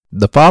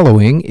The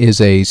following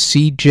is a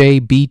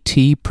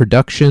CJBT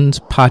Productions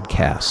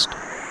podcast.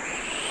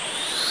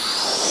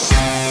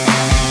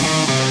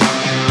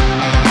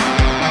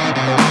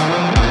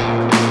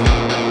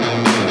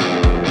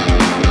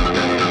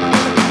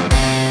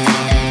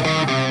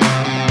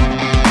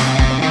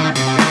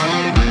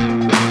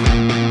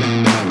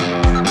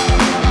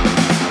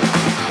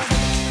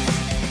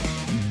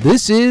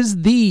 This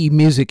is the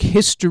Music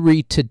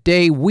History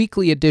Today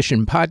Weekly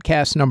Edition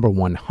podcast number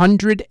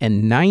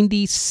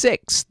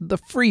 196, the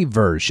free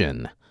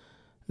version.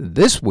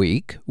 This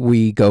week,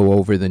 we go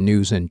over the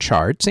news and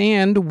charts,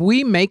 and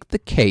we make the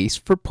case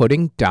for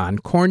putting Don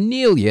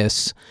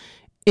Cornelius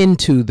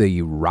into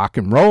the Rock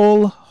and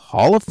Roll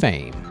Hall of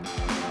Fame.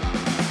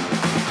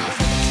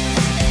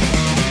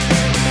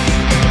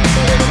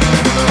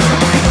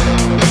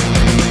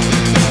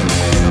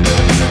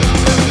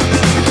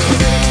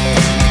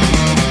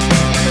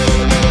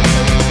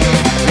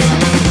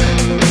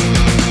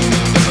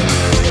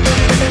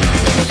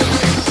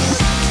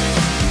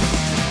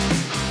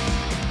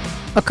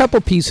 A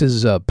couple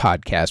pieces of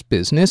podcast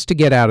business to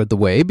get out of the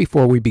way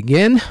before we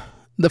begin.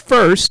 The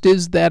first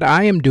is that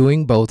I am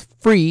doing both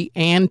free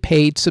and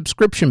paid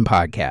subscription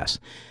podcasts.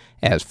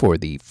 As for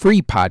the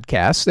free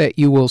podcasts that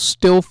you will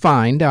still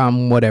find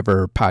on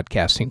whatever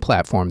podcasting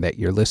platform that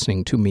you're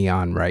listening to me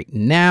on right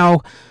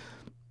now,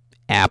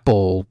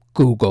 Apple,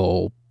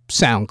 Google,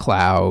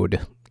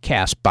 SoundCloud,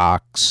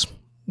 CastBox,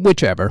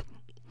 whichever,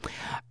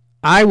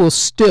 I will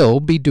still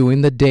be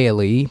doing the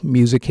daily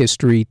Music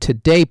History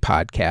Today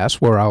podcast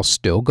where I'll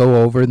still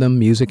go over the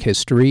music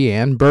history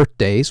and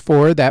birthdays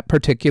for that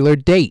particular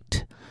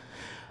date.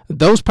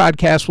 Those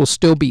podcasts will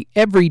still be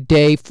every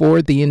day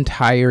for the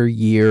entire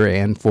year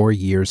and for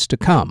years to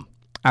come.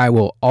 I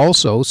will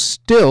also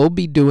still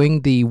be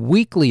doing the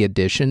weekly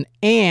edition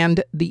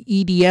and the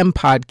EDM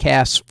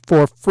podcasts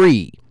for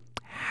free.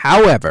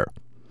 However,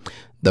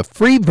 the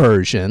free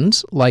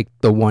versions, like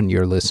the one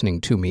you're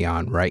listening to me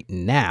on right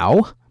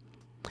now,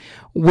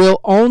 will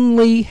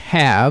only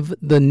have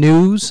the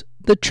news,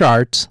 the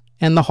charts,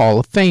 and the Hall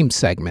of Fame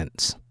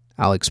segments.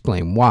 I'll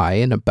explain why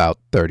in about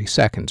 30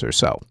 seconds or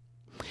so.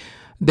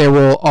 There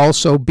will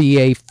also be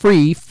a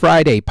free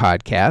Friday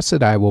podcast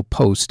that I will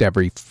post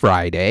every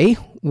Friday,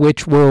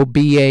 which will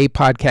be a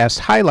podcast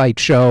highlight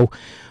show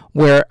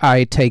where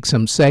I take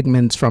some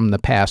segments from the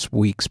past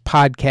week's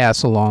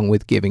podcasts along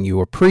with giving you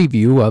a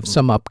preview of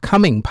some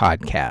upcoming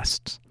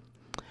podcasts.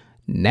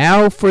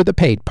 Now for the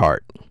paid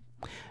part.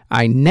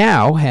 I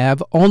now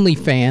have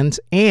OnlyFans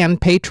and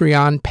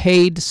Patreon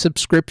paid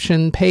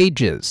subscription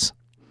pages.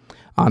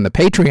 On the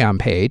Patreon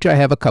page, I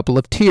have a couple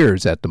of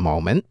tiers at the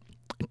moment.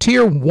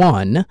 Tier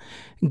 1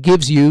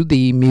 gives you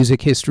the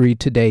Music History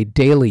Today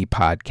daily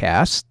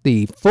podcast,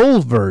 the full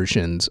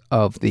versions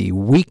of the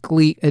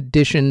weekly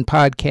edition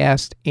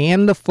podcast,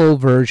 and the full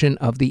version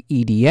of the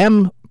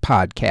EDM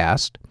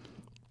podcast,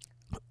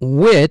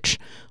 which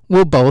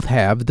will both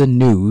have the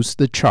news,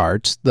 the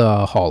charts,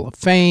 the Hall of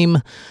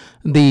Fame,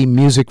 the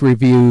music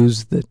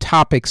reviews, the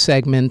topic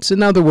segments,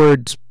 in other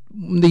words,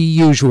 the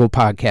usual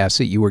podcasts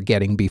that you were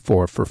getting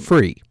before for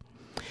free.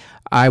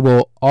 I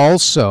will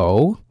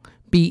also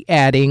be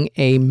adding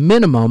a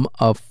minimum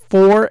of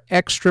 4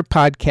 extra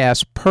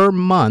podcasts per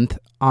month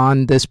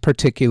on this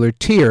particular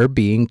tier,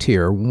 being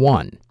Tier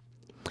 1.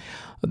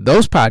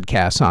 Those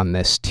podcasts on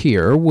this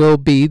tier will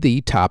be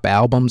the Top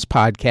Albums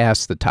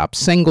podcast, the Top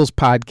Singles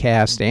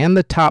podcast, and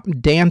the Top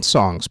Dance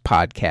Songs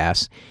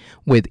podcast,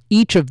 with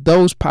each of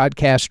those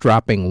podcasts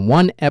dropping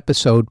 1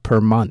 episode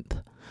per month.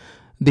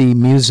 The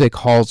Music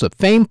Halls of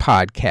Fame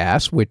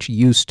podcast, which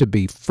used to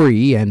be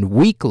free and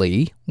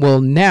weekly,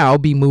 will now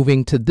be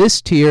moving to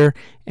this tier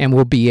and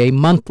will be a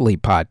monthly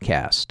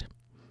podcast.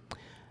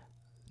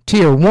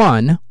 Tier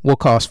 1 will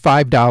cost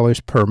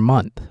 $5 per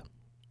month.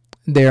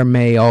 There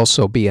may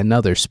also be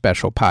another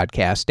special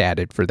podcast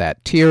added for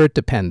that tier. It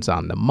depends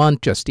on the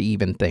month, just to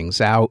even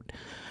things out.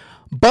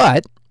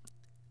 But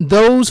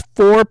those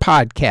 4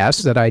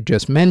 podcasts that I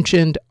just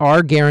mentioned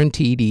are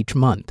guaranteed each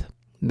month.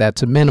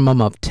 That's a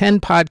minimum of 10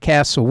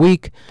 podcasts a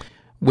week,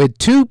 with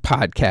 2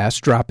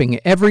 podcasts dropping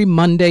every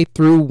Monday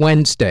through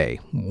Wednesday.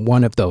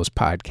 One of those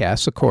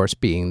podcasts, of course,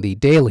 being the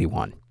daily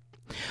one.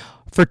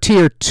 For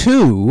Tier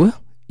 2,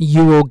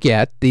 you will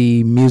get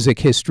the Music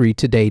History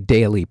Today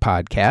daily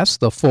podcast,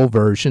 the full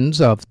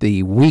versions of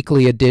the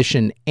weekly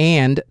edition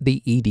and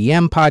the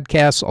EDM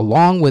podcasts,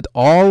 along with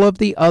all of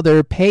the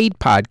other paid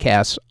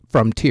podcasts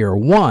from Tier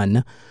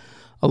 1,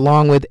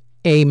 along with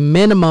a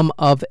minimum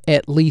of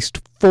at least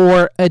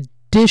 4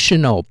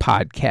 additional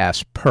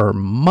podcasts per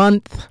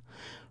month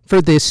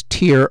for this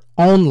tier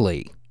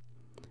only.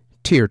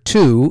 Tier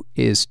 2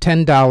 is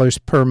 $10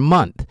 per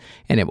month,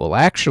 and it will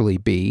actually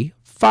be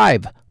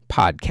 5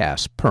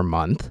 podcasts per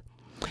month.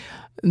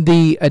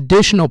 The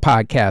additional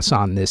podcasts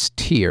on this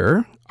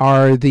tier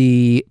are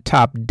the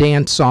Top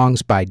Dance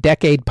Songs by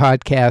Decade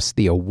podcast,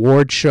 the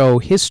Award Show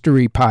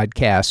History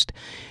podcast,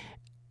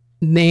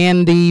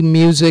 and the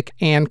Music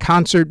and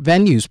Concert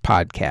Venues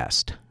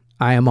podcast.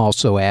 I am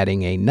also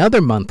adding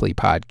another monthly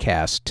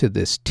podcast to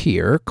this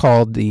tier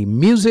called the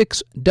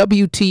Music's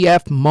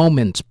WTF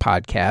Moments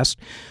podcast,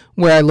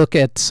 where I look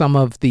at some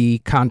of the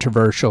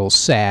controversial,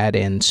 sad,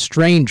 and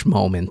strange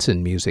moments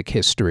in music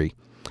history.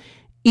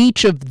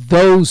 Each of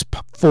those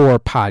 4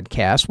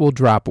 podcasts will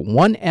drop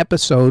 1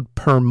 episode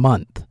per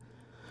month.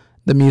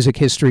 The Music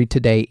History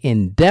Today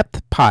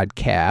In-Depth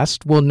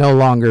podcast will no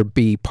longer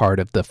be part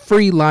of the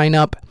free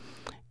lineup.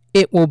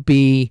 It will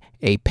be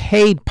a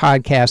paid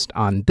podcast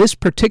on this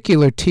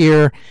particular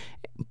tier,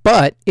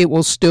 but it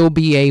will still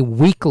be a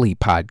weekly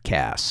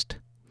podcast.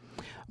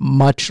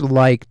 Much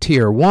like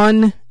Tier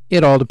 1,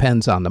 it all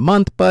depends on the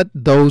month, but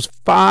those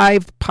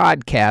 5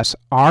 podcasts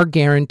are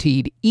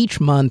guaranteed each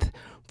month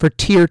for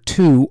Tier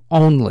 2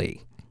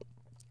 only.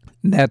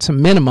 That's a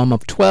minimum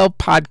of 12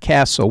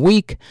 podcasts a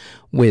week,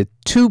 with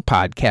 2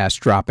 podcasts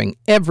dropping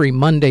every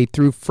Monday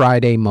through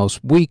Friday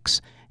most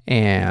weeks,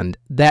 and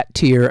that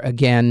tier,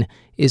 again,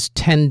 is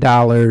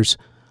 $10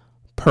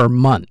 per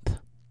month.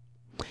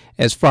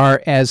 As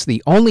far as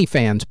the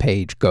OnlyFans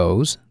page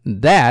goes,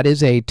 that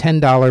is a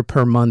 $10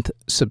 per month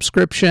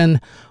subscription,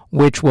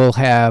 which will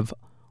have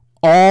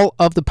all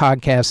of the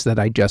podcasts that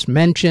I just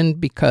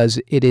mentioned because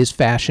it is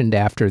fashioned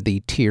after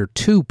the Tier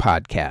 2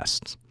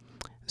 podcasts.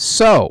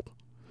 So,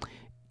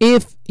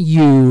 if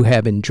you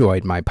have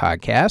enjoyed my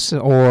podcasts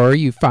or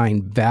you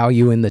find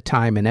value in the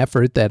time and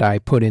effort that I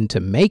put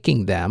into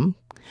making them,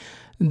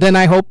 then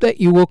I hope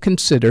that you will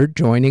consider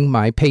joining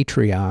my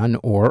Patreon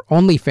or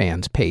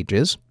OnlyFans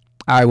pages.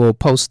 I will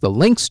post the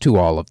links to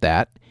all of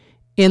that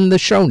in the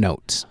show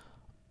notes.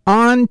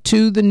 On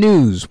to the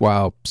news,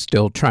 while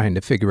still trying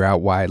to figure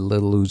out why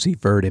Lil Uzi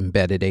Vert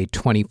embedded a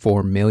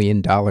 $24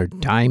 million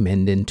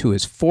diamond into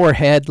his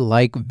forehead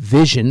like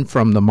Vision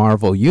from the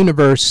Marvel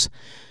Universe.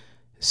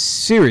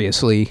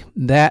 Seriously,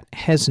 that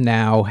has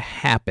now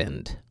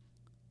happened.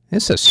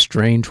 It's a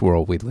strange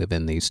world we live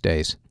in these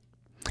days.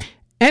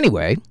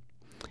 Anyway,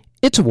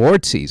 it's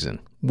award season,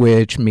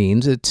 which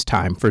means it's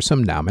time for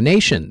some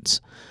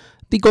nominations.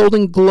 The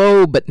Golden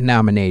Globe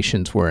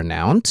nominations were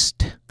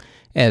announced.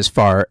 As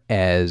far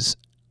as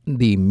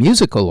the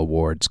musical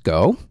awards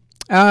go,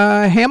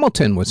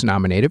 Hamilton was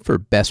nominated for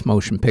Best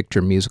Motion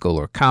Picture, Musical,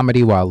 or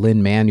Comedy, while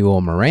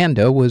Lin-Manuel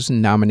Miranda was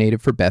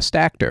nominated for Best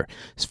Actor.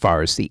 As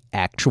far as the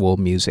actual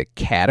music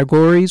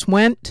categories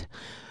went,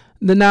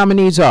 the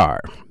nominees are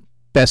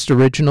Best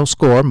Original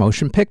Score,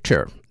 Motion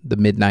Picture, The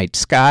Midnight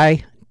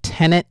Sky,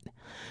 Tenet,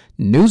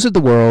 News of the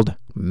World,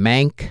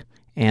 Mank,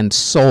 and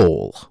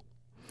Soul.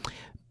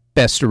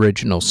 Best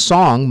Original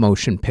Song,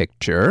 Motion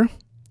Picture,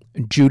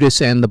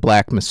 Judas and the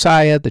Black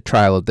Messiah, The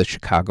Trial of the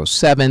Chicago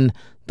 7,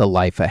 The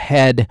Life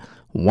Ahead,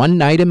 One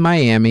Night in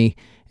Miami,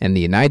 and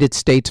The United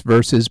States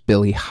vs.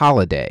 Billie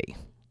Holiday.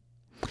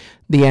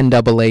 The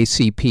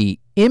NAACP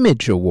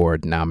Image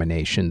Award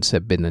nominations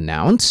have been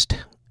announced.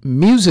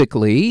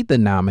 Musically, the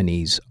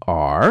nominees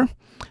are,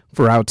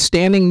 for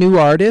Outstanding New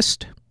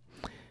Artist,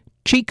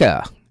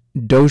 Chika,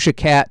 Doja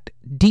Cat,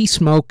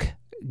 D-Smoke,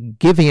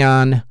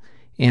 Giveon,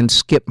 and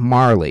Skip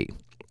Marley.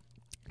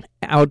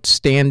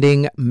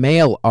 Outstanding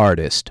Male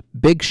Artist,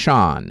 Big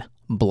Sean,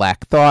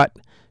 Black Thought,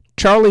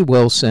 Charlie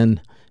Wilson,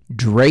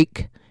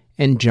 Drake,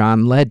 and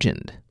John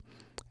Legend.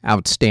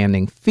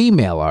 Outstanding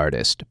Female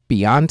Artist,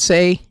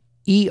 Beyonce,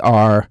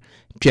 E.R.,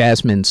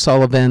 Jasmine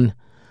Sullivan,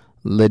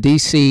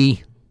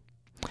 Ledisi,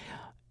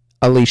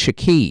 Alicia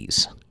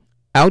Keys.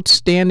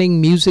 Outstanding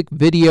Music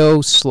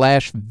Video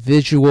 /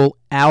 Visual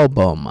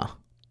Album,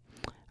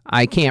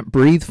 I Can't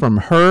Breathe from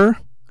Her,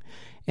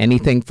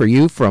 Anything for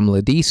You from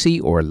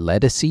Ledisi or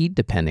Ledisi,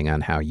 depending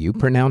on how you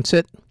pronounce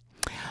it.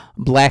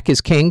 Black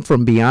is King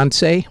from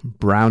Beyonce,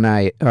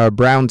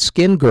 Brown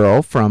Skin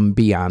Girl from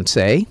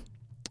Beyonce,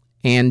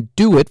 and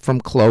Do It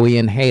from Chloe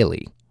and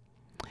Halle.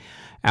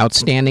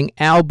 Outstanding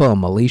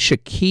Album, Alicia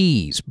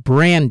Keys,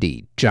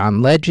 Brandy,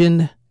 John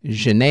Legend,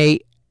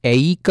 Jhené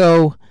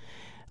Aiko,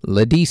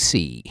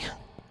 Ledisi.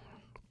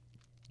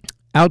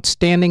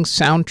 Outstanding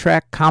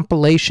Soundtrack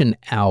Compilation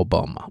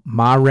Album,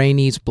 Ma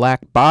Rainey's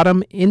Black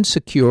Bottom,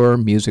 Insecure,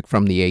 music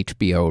from the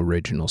HBO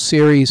original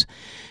series,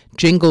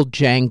 Jingle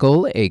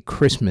Jangle, A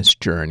Christmas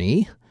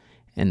Journey,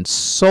 and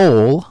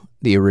Soul,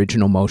 the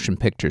original motion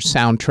picture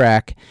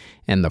soundtrack,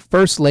 and The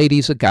First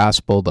Ladies of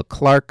Gospel, the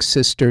Clark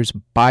Sisters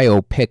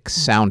biopic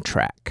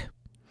soundtrack.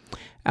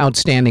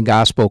 Outstanding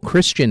Gospel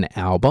Christian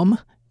Album,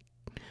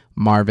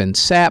 Marvin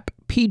Sapp,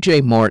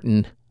 P.J.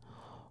 Morton,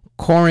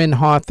 Corin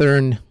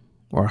Hawthorne,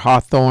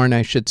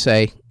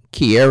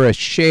 Kiera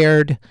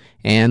Shared,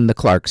 and the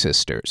Clark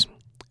Sisters.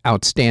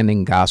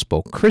 Outstanding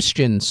Gospel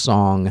Christian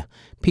Song,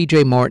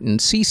 P.J. Morton,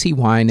 CeCe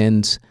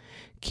Winans,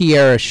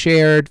 Kiera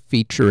Shared,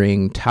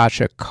 featuring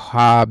Tasha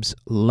Cobbs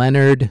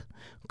Leonard,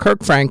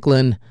 Kirk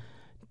Franklin,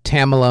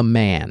 Tamela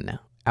Mann.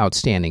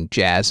 Outstanding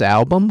Jazz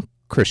Album,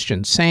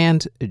 Christian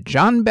Sands,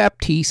 John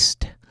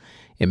Baptiste,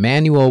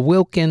 Emmanuel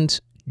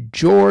Wilkins,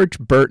 George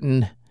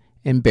Burton,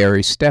 and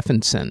Barry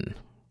Stephenson.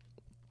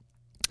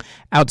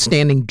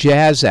 Outstanding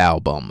Jazz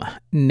Album,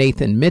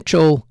 Nathan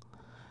Mitchell,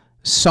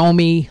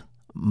 Somi,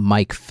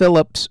 Mike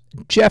Phillips,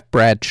 Jeff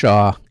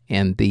Bradshaw,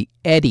 and The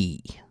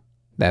Eddie.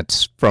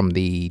 That's from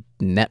the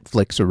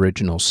Netflix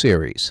original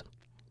series.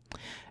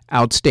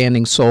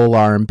 Outstanding soul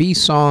R&B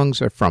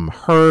songs are from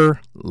Her,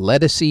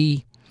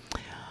 Ledisi,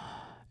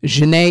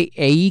 Jhené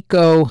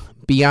Aiko,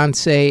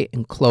 Beyonce,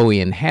 and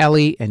Chloe and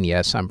Halle. And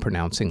yes, I'm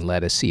pronouncing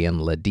Ledisi and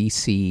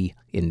Ledisi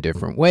in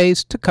different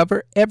ways to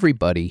cover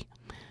everybody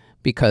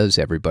because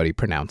everybody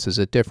pronounces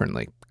it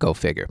differently. Go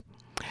figure.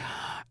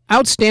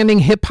 Outstanding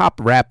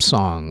hip-hop rap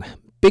song,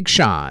 Big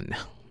Sean,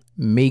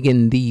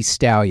 Megan Thee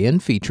Stallion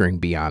featuring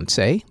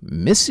Beyonce,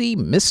 Missy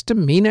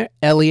Misdemeanor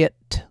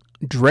Elliott,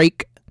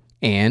 Drake,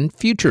 and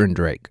Future and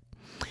Drake.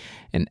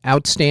 An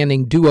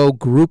outstanding duo,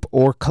 group,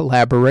 or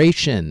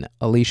collaboration,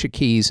 Alicia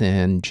Keys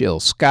and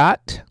Jill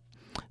Scott,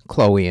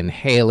 Chloe and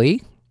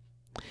Halle,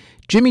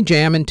 Jimmy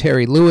Jam and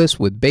Terry Lewis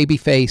with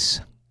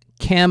Babyface,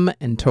 Kim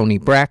and Toni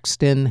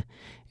Braxton,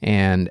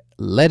 and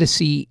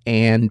Ledisi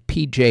and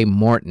PJ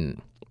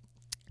Morton.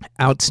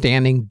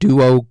 Outstanding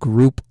duo,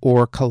 group,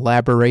 or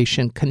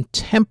collaboration,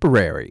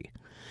 contemporary,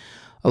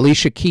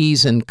 Alicia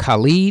Keys and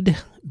Khalid,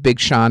 Big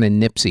Sean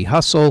and Nipsey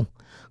Hussle,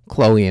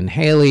 Chloe and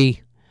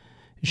Halle,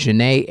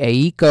 Jhené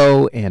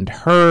Aiko and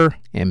Her,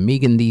 and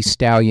Megan Thee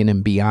Stallion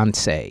and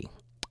Beyonce.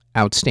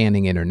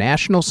 Outstanding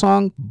international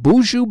song,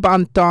 Buju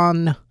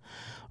Banton,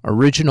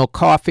 Original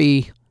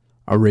Coffee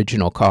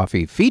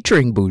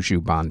featuring Buju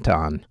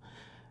Banton,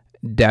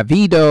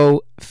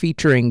 Davido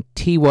featuring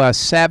Tiwa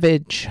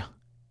Savage,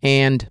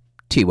 and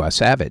Tiwa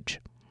Savage.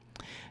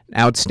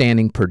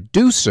 Outstanding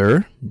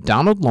producer,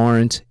 Donald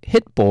Lawrence,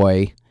 Hit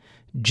Boy,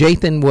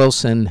 Jathan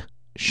Wilson,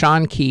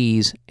 Sean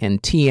Keys,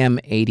 and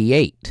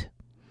TM88.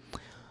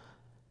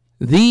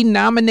 The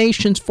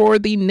nominations for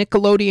the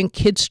Nickelodeon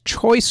Kids'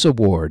 Choice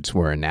Awards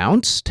were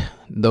announced.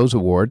 Those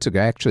awards are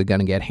actually going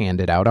to get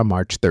handed out on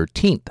March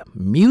 13th.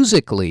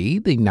 Musically,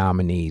 the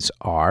nominees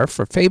are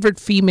for Favorite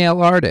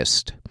Female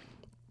Artist,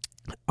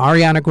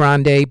 Ariana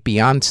Grande,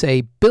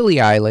 Beyonce, Billie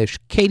Eilish,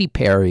 Katy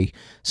Perry,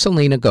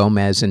 Selena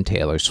Gomez, and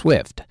Taylor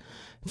Swift.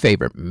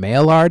 Favorite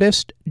Male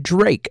Artist,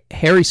 Drake,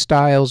 Harry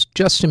Styles,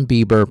 Justin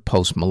Bieber,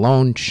 Post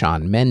Malone,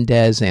 Shawn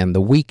Mendes, and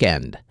The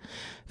Weeknd.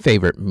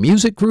 Favorite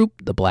Music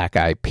Group, The Black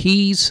Eyed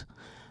Peas,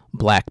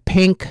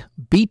 Blackpink,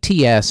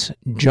 BTS,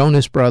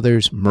 Jonas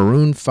Brothers,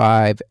 Maroon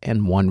 5,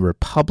 and One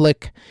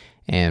Republic.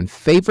 And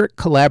Favorite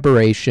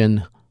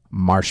Collaboration,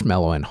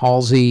 Marshmello and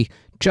Halsey,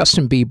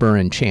 Justin Bieber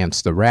and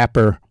Chance the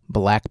Rapper,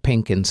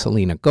 Blackpink and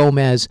Selena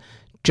Gomez,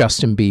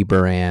 Justin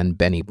Bieber and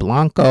Benny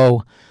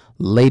Blanco,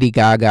 Lady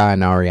Gaga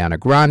and Ariana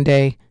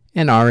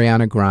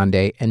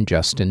Grande and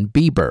Justin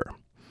Bieber.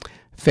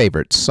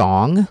 Favorite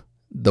song,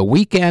 The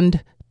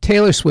Weeknd,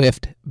 Taylor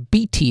Swift,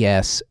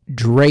 BTS,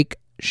 Drake,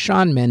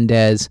 Shawn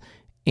Mendes,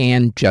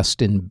 and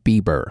Justin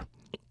Bieber.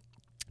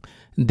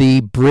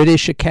 The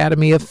British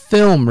Academy of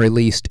Film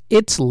released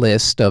its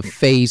list of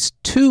Phase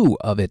 2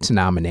 of its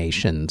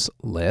nominations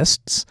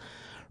lists.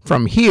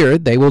 From here,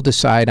 they will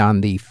decide on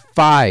the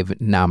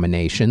 5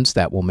 nominations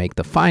that will make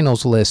the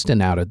finals list,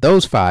 and out of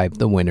those 5,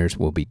 the winners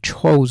will be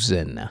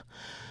chosen.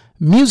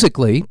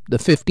 Musically, the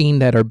 15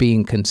 that are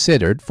being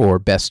considered for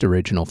Best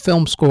Original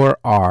Film Score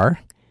are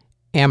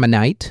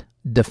Ammonite,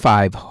 Da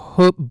 5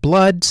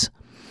 Bloods,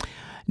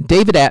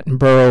 David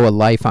Attenborough, A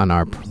Life on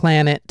Our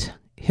Planet,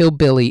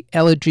 Hillbilly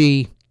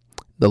Elegy,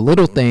 The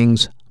Little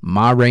Things,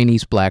 Ma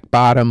Rainey's Black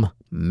Bottom,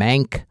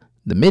 Mank,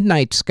 The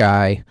Midnight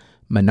Sky,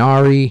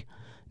 Minari,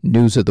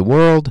 News of the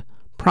World,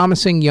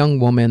 Promising Young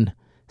Woman,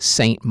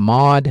 Saint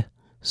Maud,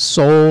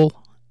 Soul,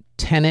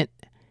 Tenet,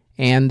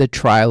 and The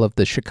Trial of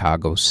the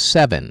Chicago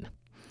 7.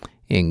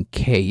 In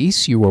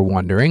case you were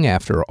wondering,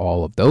 after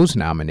all of those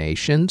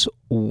nominations,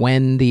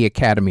 when the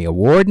Academy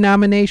Award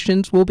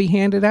nominations will be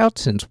handed out,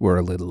 since we're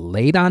a little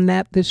late on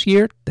that this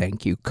year,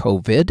 thank you,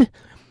 COVID.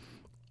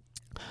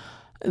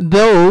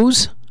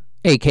 Those,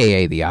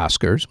 aka the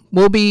Oscars,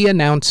 will be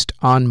announced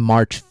on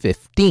March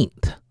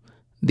 15th.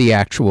 The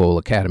actual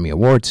Academy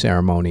Award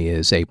ceremony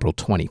is April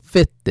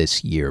 25th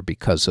this year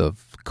because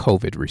of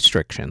COVID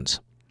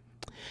restrictions.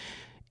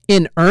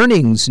 In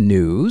earnings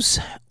news,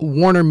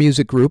 Warner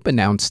Music Group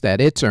announced that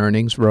its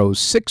earnings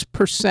rose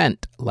 6%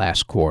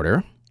 last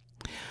quarter.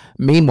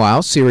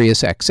 Meanwhile,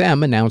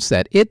 SiriusXM announced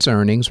that its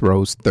earnings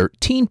rose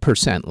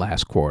 13%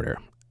 last quarter.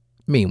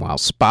 Meanwhile,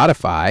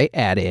 Spotify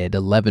added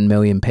 11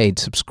 million paid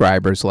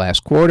subscribers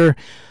last quarter.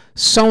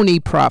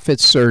 Sony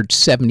profits surged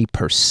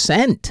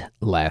 70%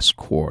 last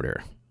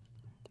quarter.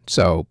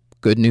 So,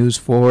 good news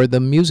for the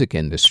music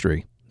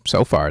industry,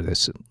 so far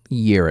this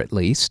year at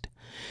least.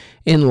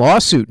 In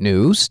lawsuit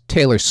news,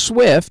 Taylor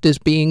Swift is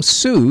being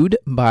sued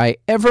by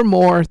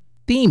Evermore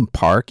Theme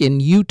Park in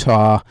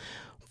Utah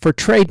for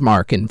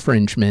trademark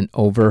infringement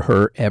over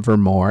her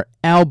Evermore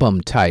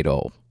album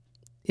title.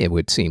 It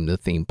would seem the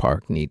theme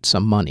park needs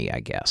some money, I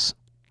guess.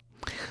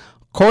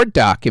 Court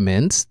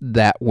documents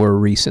that were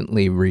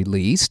recently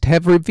released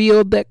have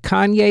revealed that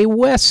Kanye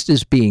West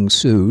is being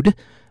sued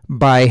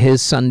by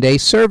his Sunday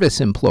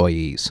service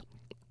employees.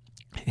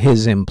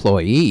 His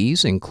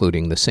employees,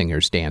 including the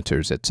singers,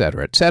 dancers,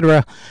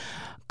 etc.,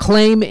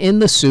 claim in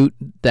the suit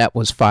that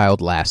was filed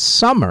last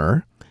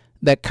summer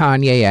that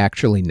Kanye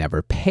actually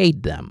never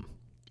paid them.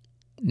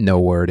 No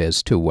word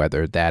as to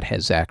whether that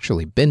has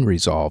actually been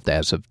resolved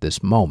as of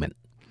this moment.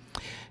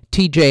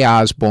 T.J.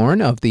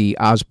 Osborne of the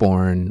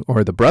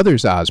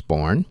Brothers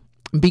Osborne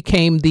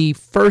became the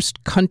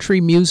first country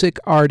music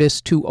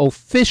artist to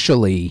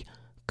officially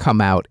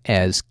come out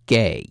as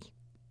gay.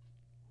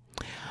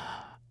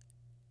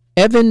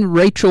 Evan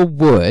Rachel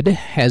Wood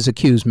has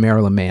accused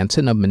Marilyn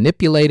Manson of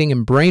manipulating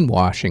and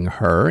brainwashing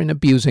her and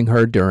abusing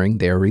her during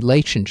their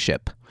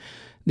relationship.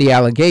 The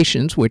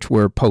allegations, which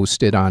were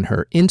posted on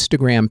her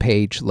Instagram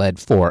page, led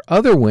 4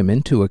 other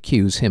women to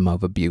accuse him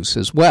of abuse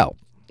as well.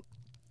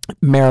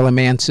 Marilyn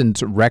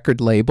Manson's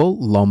record label,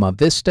 Loma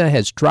Vista,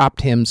 has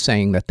dropped him,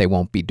 saying that they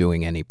won't be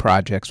doing any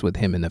projects with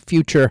him in the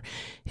future.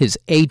 His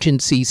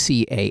agency,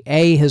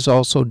 CAA, has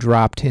also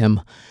dropped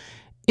him.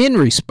 In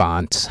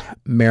response,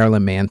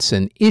 Marilyn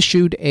Manson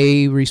issued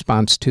a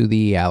response to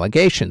the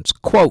allegations.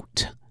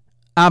 Quote,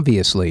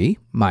 "Obviously,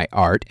 my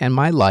art and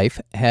my life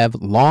have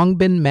long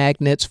been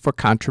magnets for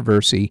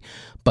controversy,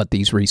 but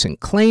these recent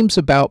claims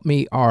about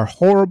me are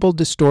horrible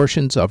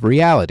distortions of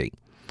reality.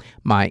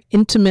 My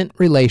intimate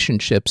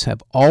relationships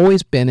have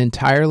always been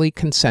entirely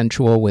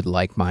consensual with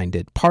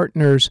like-minded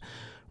partners,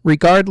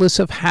 regardless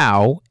of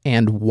how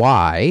and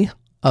why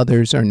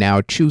others are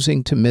now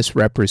choosing to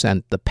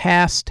misrepresent the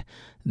past.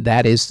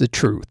 That is the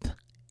truth."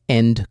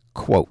 End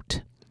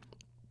quote.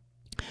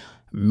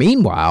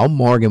 Meanwhile,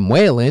 Morgan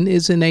Wallen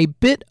is in a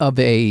bit of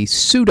a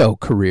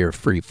pseudo-career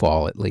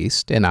freefall, at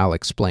least, and I'll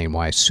explain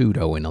why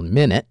pseudo in a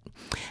minute,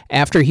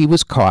 after he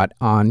was caught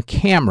on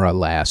camera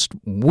last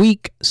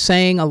week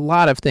saying a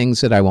lot of things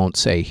that I won't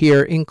say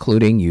here,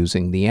 including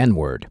using the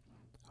N-word.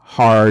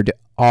 Hard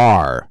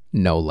R,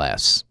 no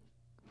less.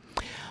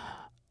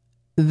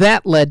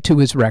 That led to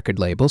his record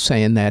label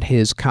saying that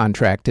his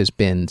contract has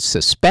been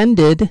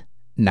suspended,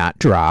 not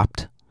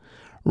dropped.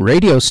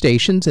 Radio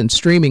stations and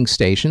streaming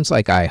stations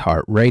like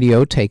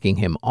iHeartRadio taking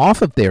him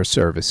off of their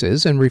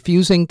services and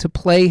refusing to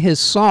play his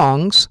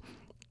songs,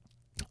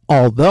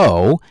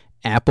 although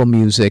Apple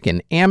Music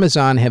and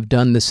Amazon have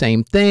done the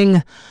same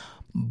thing,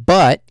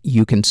 but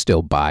you can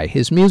still buy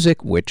his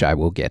music, which I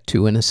will get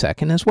to in a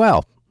second as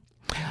well.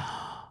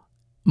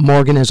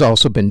 Morgan has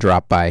also been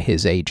dropped by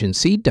his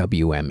agency,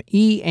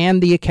 WME,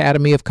 and the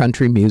Academy of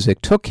Country Music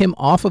took him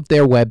off of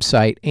their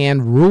website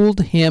and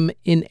ruled him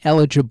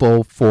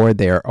ineligible for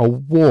their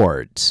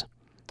awards.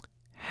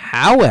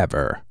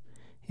 However,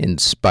 in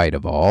spite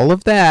of all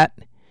of that,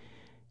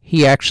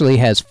 he actually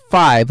has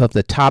 5 of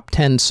the top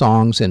 10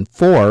 songs and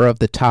 4 of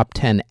the top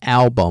 10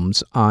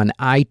 albums on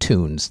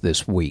iTunes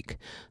this week.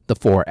 The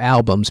 4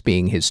 albums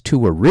being his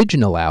 2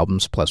 original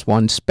albums plus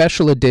 1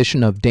 special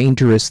edition of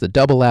Dangerous, the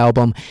double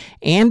album,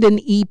 and an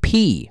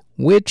EP,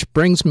 which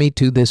brings me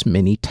to this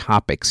mini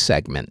topic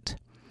segment.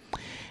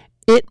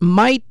 It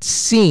might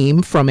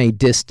seem from a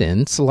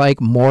distance like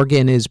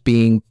Morgan is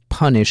being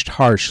punished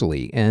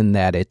harshly and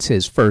that it's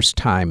his first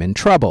time in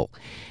trouble.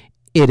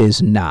 It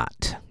is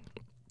not.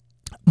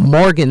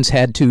 Morgan's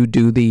had to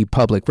do the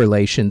public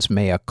relations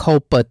mea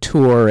culpa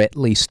tour at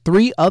least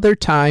 3 other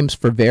times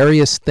for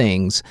various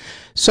things,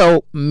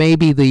 so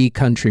maybe the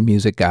country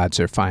music gods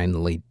are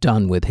finally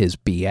done with his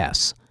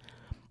BS.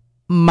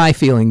 My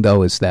feeling,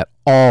 though, is that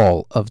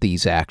all of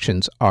these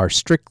actions are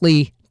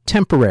strictly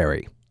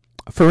temporary.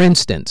 For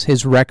instance,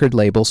 his record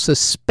label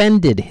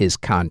suspended his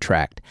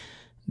contract.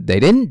 They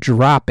didn't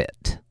drop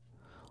it.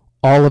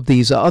 All of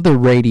these other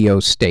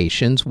radio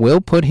stations will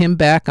put him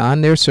back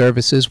on their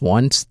services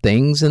once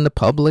things in the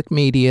public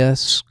media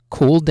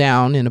cool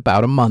down in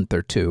about a month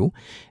or 2.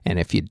 And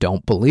if you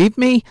don't believe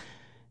me,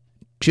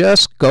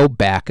 just go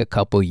back a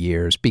couple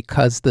years,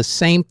 because the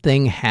same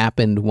thing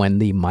happened when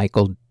the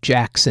Michael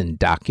Jackson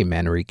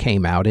documentary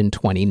came out in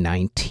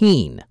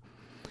 2019.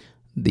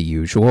 The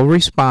usual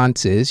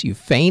response is you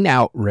feign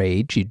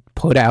outrage, you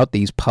put out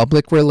these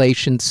public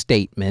relations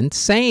statements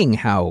saying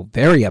how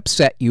very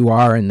upset you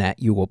are and that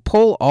you will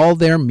pull all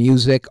their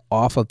music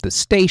off of the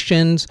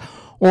stations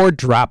or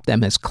drop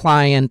them as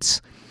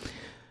clients.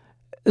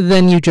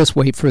 Then you just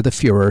wait for the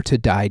furor to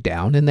die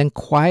down and then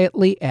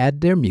quietly add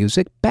their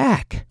music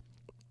back.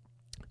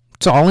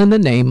 It's all in the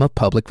name of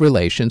public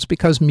relations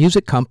because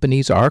music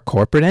companies are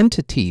corporate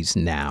entities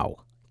now,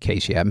 in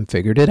case you haven't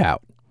figured it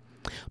out.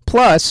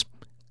 Plus,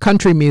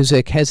 country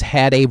music has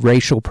had a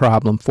racial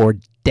problem for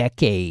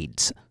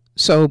decades.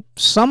 So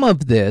some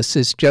of this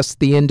is just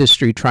the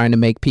industry trying to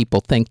make people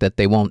think that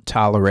they won't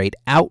tolerate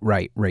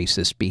outright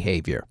racist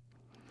behavior.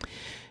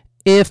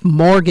 If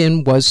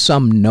Morgan was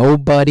some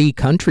nobody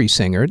country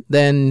singer,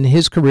 then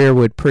his career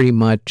would pretty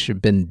much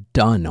have been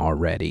done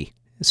already.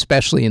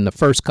 Especially in the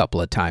first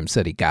couple of times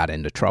that he got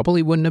into trouble,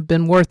 he wouldn't have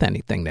been worth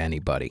anything to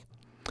anybody.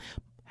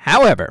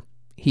 However,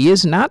 he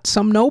is not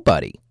some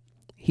nobody.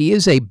 He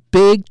is a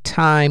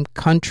big-time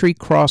country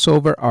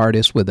crossover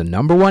artist with a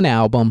 #1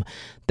 album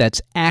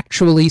that's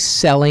actually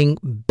selling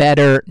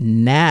better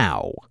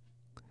now,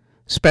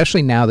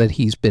 especially now that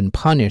he's been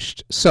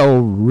punished. So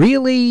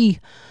really,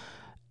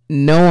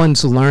 no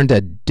one's learned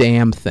a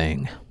damn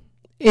thing.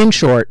 In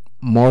short,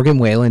 Morgan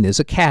Wallen is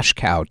a cash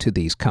cow to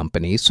these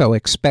companies, so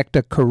expect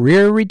a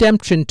career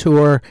redemption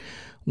tour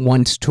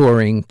once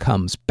touring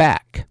comes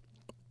back.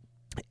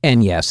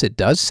 And yes, it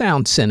does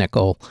sound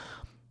cynical,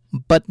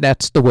 but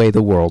that's the way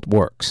the world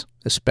works,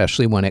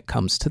 especially when it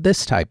comes to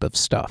this type of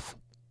stuff.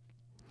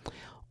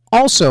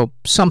 Also,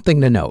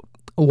 something to note.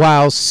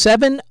 While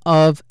 7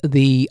 of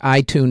the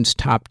iTunes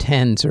top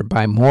 10s are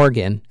by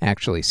Morgan,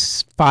 actually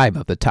 5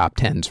 of the top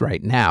 10s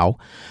right now,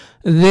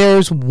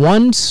 there's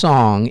one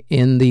song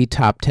in the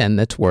top 10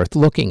 that's worth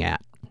looking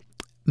at.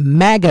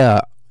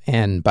 MAGA,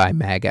 and by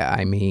MAGA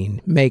I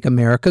mean Make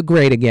America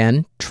Great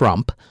Again,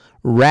 Trump,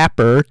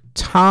 rapper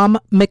Tom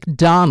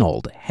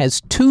MacDonald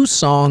has 2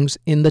 songs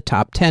in the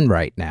top 10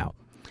 right now.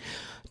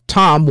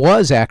 Tom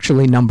was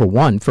actually number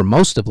 1 for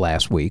most of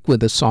last week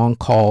with a song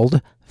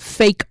called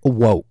Fake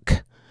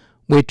Woke,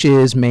 which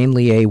is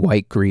mainly a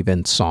white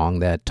grievance song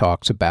that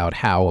talks about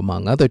how,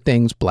 among other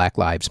things, Black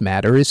Lives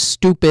Matter is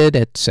stupid,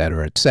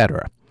 etc.,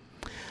 etc.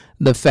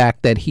 The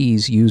fact that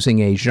he's using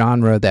a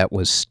genre that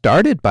was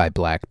started by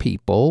black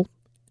people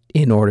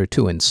in order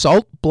to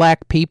insult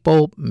black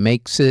people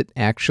makes it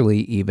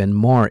actually even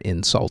more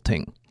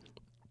insulting.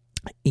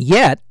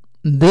 Yet,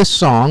 this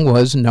song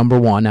was number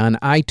 1 on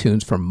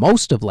iTunes for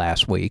most of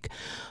last week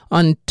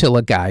until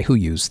a guy who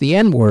used the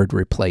N-word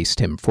replaced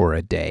him for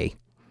a day.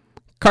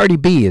 Cardi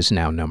B is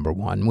now number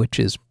 1, which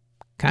is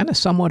kind of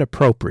somewhat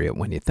appropriate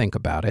when you think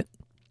about it.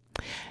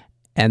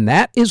 And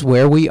that is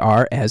where we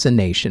are as a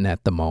nation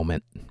at the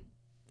moment.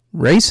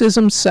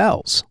 Racism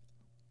sells,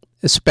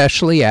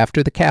 especially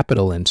after the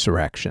Capitol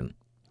insurrection.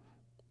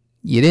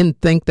 You didn't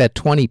think that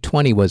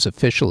 2020 was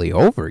officially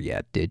over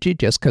yet, did you,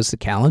 just because the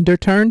calendar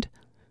turned?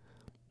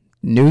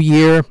 New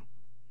year,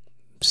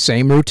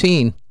 same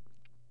routine.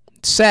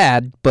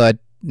 Sad, but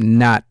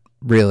not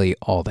really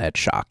all that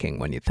shocking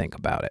when you think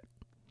about it.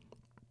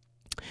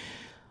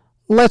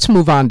 Let's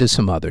move on to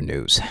some other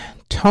news.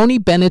 Tony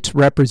Bennett's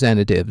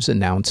representatives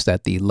announced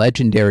that the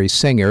legendary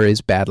singer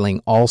is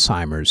battling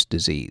Alzheimer's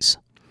disease.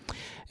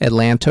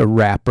 Atlanta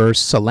rapper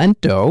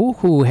Salento,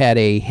 who had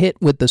a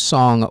hit with the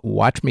song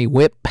Watch Me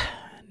Whip,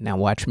 Now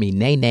Watch Me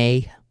Nay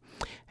Nay,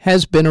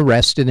 has been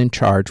arrested and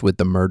charged with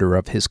the murder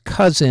of his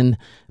cousin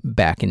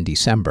back in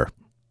December.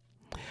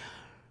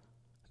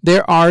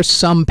 There are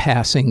some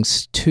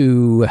passings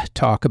to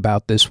talk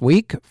about this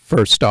week.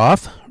 First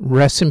off,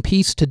 rest in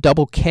peace to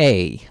Double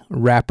K.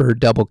 Rapper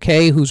Double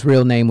K, whose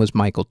real name was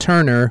Michael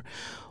Turner,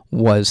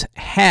 was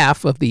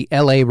half of the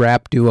LA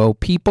rap duo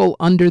People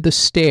Under the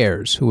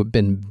Stairs, who have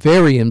been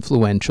very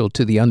influential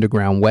to the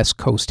underground West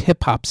Coast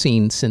hip-hop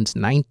scene since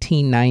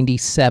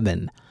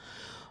 1997.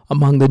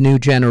 Among the new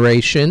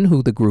generation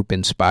who the group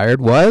inspired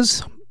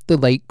was the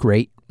late,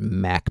 great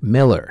Mac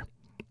Miller.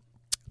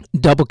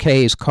 Double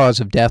K's cause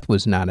of death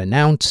was not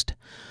announced.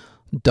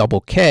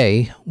 Double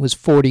K was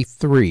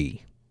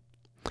 43.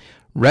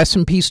 Rest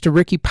in peace to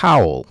Ricky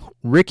Powell.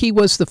 Ricky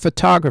was the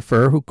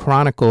photographer who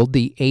chronicled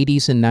the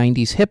 80s and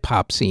 90s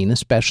hip-hop scene,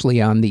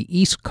 especially on the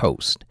East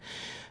Coast.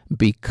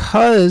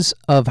 Because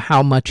of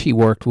how much he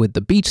worked with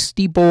the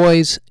Beastie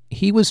Boys,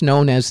 he was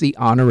known as the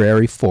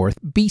honorary fourth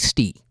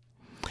Beastie.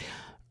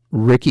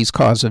 Ricky's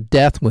cause of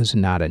death was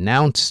not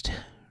announced.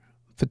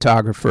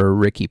 Photographer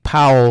Ricky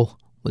Powell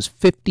was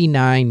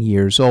 59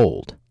 years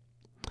old.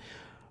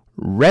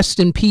 Rest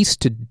in peace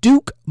to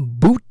Duke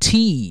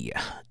Bootee.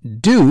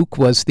 Duke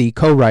was the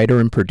co-writer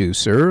and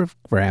producer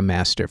of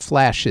Grandmaster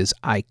Flash's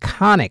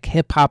iconic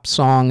hip-hop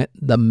song,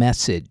 The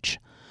Message.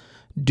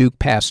 Duke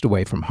passed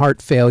away from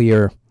heart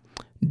failure.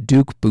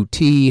 Duke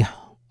Bootee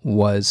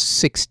was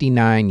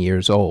 69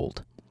 years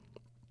old.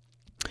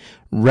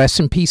 Rest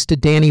in peace to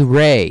Danny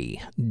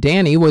Ray.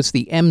 Danny was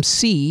the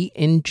MC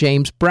in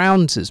James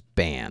Brown's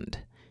band.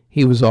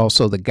 He was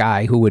also the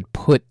guy who would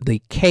put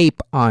the cape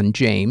on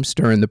James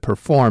during the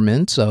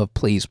performance of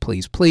Please,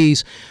 Please,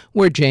 Please,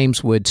 where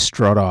James would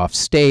strut off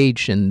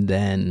stage, and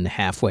then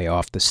halfway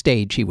off the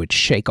stage he would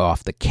shake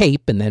off the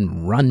cape and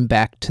then run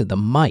back to the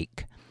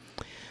mic.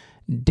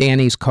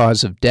 Danny's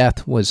cause of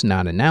death was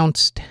not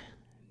announced.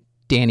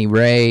 Danny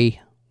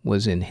Ray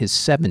was in his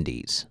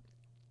 70s.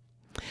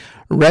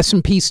 Rest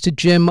in peace to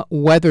Jim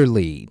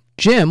Weatherly.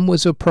 Jim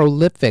was a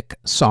prolific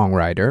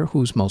songwriter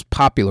whose most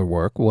popular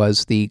work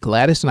was the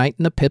Gladys Knight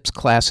and the Pips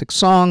classic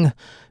song,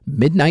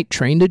 Midnight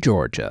Train to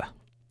Georgia.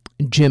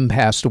 Jim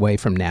passed away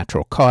from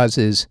natural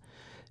causes.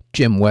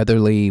 Jim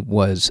Weatherly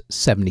was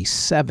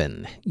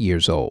 77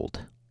 years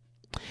old.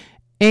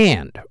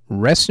 And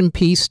rest in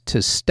peace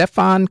to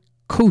Stefan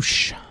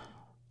Kusch.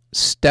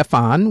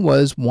 Stefan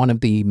was one of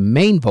the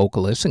main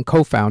vocalists and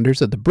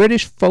co-founders of the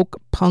British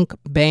folk punk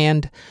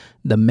band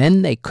The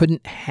Men They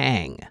Couldn't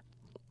Hang.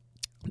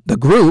 The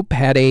group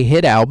had a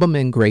hit album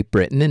in Great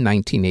Britain in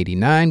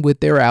 1989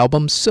 with their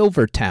album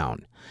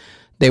Silvertown.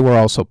 They were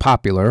also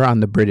popular on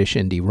the British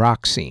indie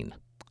rock scene.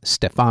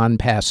 Stefan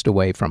passed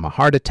away from a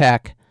heart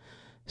attack.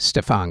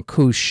 Stefan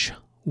Kusch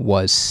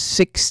was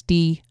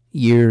 60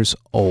 years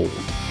old.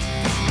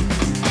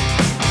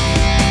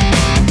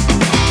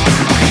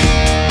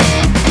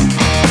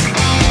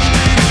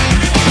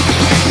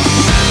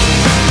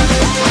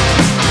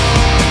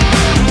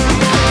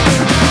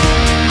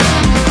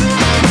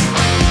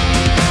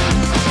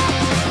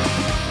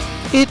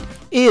 It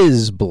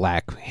is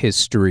Black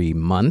History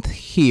Month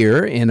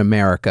here in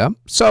America,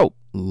 so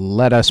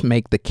let us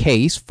make the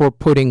case for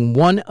putting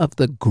one of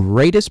the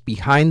greatest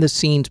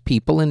behind-the-scenes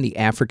people in the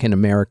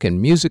African-American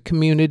music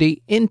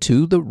community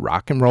into the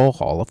Rock and Roll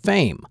Hall of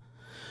Fame.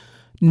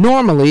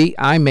 Normally,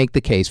 I make the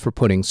case for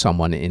putting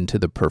someone into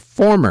the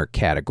performer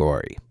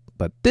category,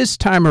 but this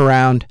time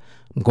around,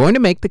 I'm going to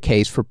make the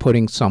case for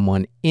putting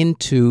someone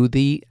into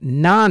the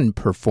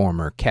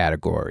non-performer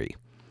category.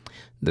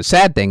 The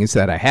sad thing is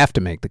that I have to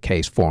make the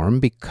case for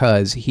him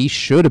because he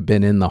should have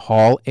been in the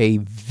Hall a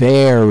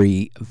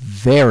very,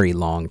 very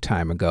long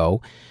time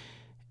ago,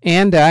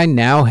 and I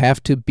now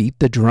have to beat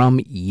the drum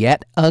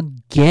yet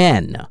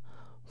again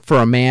for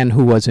a man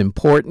who was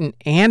important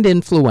and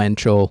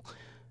influential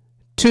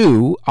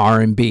to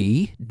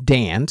R&B,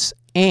 dance,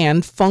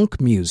 and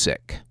funk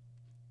music.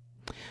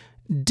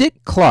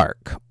 Dick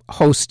Clark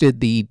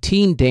hosted the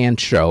teen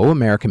dance show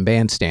American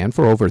Bandstand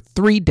for over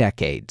 3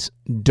 decades.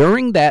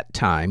 During that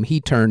time, he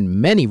turned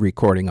many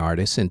recording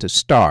artists into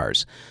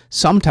stars,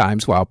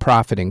 sometimes while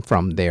profiting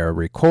from their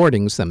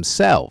recordings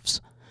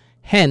themselves.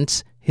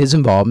 Hence, his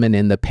involvement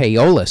in the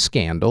payola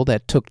scandal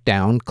that took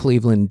down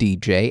Cleveland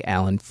DJ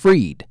Alan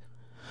Freed.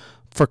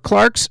 For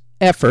Clark's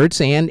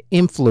efforts and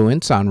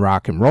influence on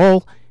rock and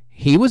roll,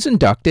 he was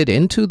inducted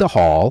into the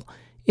Hall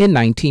in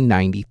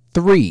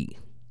 1993.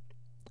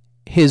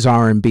 His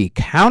R&B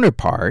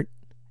counterpart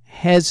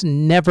has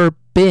never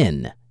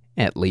been,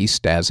 at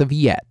least as of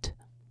yet.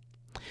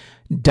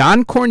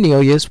 Don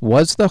Cornelius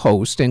was the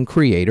host and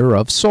creator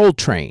of Soul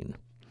Train.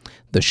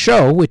 The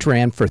show, which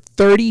ran for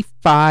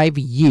 35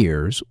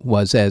 years,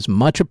 was as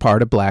much a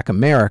part of Black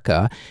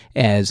America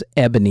as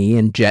Ebony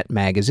and Jet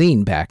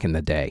magazine back in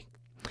the day.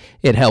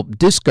 It helped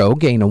disco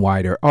gain a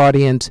wider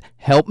audience,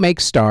 helped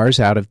make stars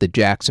out of the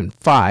Jackson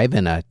 5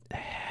 and a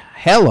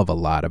hell of a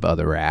lot of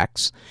other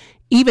acts.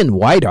 Even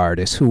white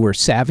artists who were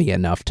savvy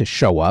enough to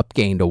show up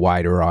gained a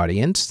wider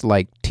audience,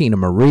 like Tina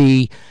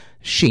Marie,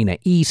 Sheena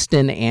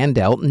Easton, and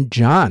Elton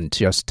John,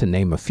 just to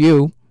name a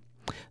few.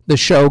 The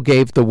show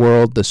gave the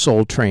world the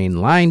Soul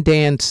Train line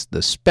dance,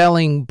 the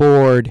spelling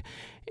board,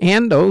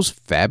 and those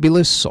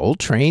fabulous Soul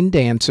Train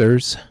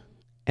dancers.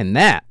 And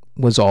that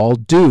was all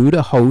due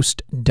to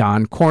host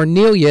Don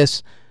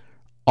Cornelius,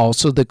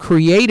 also the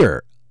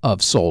creator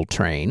of Soul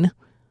Train,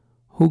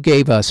 who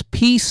gave us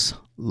peace,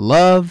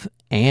 love,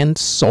 and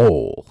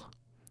soul.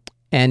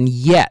 And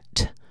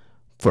yet,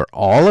 for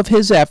all of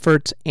his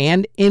efforts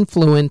and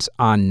influence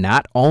on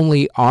not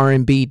only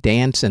R&B,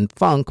 dance, and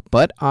funk,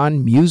 but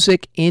on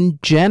music in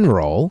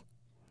general,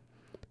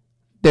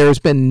 there's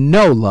been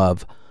no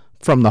love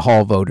from the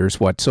Hall voters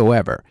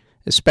whatsoever,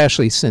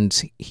 especially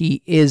since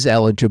he is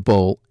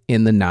eligible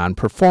in the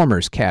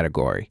non-performers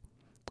category.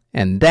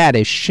 And that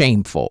is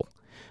shameful,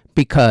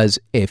 because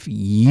if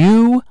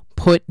you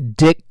put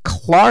Dick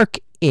Clark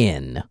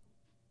in,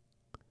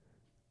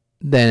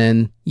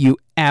 then you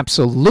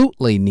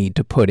absolutely need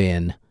to put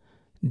in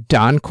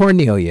Don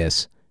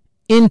Cornelius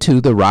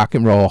into the Rock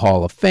and Roll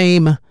Hall of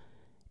Fame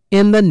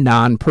in the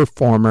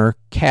non-performer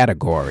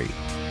category.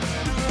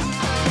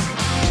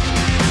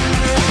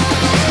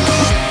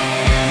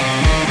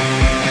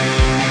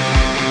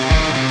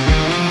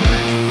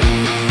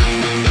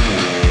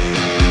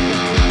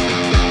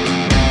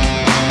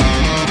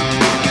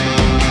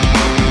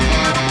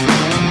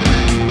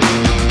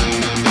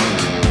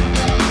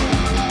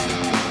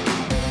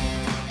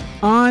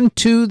 On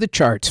to the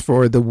charts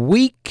for the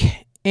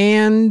week,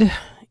 and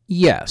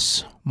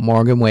yes,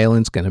 Morgan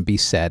Wallen's going to be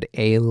said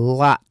a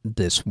lot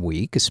this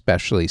week,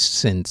 especially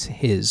since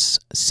his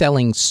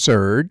selling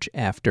surge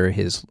after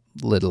his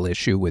little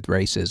issue with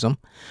racism.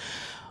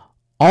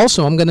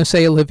 Also, I'm going to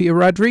say Olivia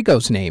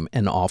Rodrigo's name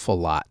an awful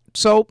lot.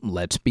 So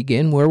let's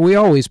begin where we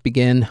always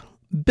begin,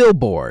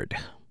 Billboard.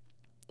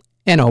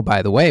 And oh,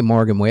 by the way,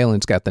 Morgan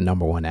Wallen's got the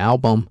 #1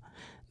 album.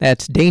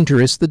 That's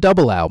Dangerous, the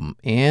double album,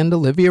 and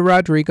Olivia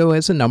Rodrigo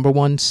has a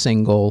 #1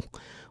 single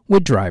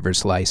with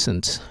Driver's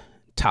License.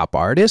 Top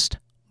artist,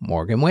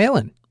 Morgan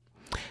Wallen.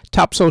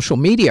 Top social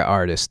media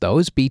artist, though,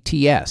 is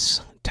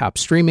BTS. Top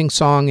streaming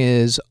song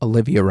is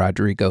Olivia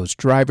Rodrigo's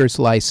Driver's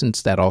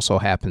License. That also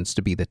happens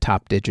to be the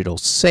top digital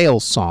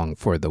sales song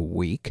for the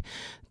week.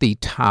 The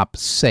top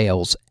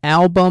sales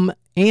album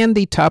and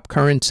the top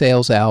current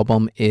sales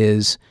album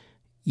is,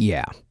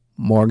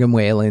 Morgan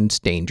Wallen's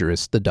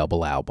Dangerous, the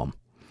double album.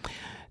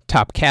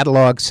 Top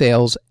catalog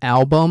sales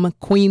album,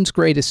 Queen's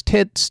Greatest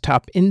Hits.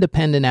 Top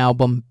independent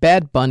album,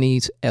 Bad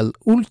Bunny's El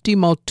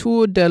Último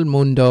Tour del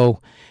Mundo.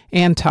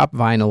 And top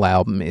vinyl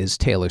album is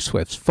Taylor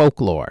Swift's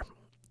Folklore.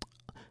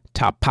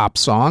 Top pop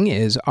song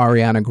is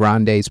Ariana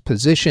Grande's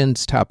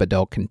Positions. Top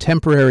adult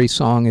contemporary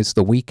song is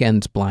The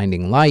Weeknd's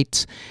Blinding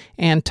Lights.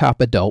 And top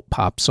adult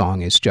pop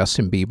song is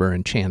Justin Bieber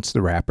and Chance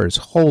the Rapper's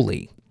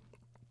Holy.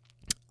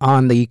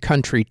 On the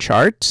country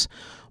charts,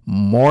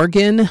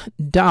 Morgan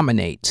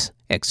dominates,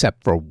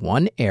 except for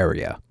one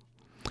area.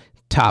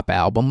 Top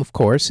album, of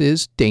course,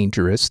 is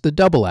Dangerous, the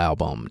double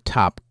album.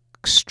 Top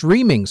rock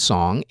streaming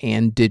song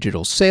and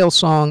digital sales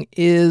song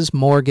is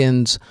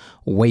Morgan's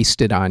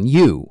Wasted on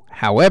You.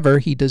 However,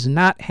 he does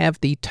not have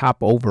the top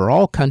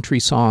overall country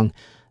song.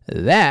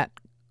 That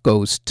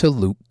goes to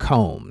Luke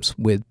Combs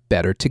with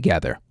Better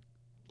Together.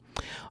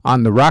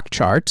 On the rock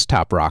charts,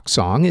 top rock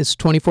song is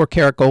 24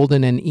 Karat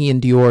Golden and Ian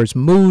Dior's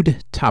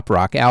Mood. Top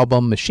rock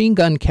album, Machine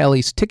Gun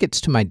Kelly's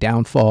Tickets to My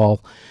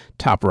Downfall.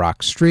 Top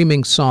rock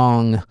streaming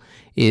song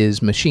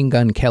is Machine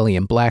Gun Kelly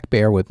and Black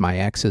Bear with My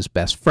Ex's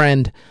Best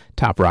Friend.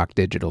 Top rock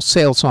digital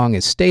sales song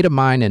is State of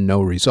Mind and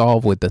No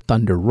Resolve with The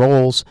Thunder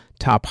Rolls.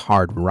 Top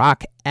hard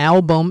rock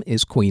album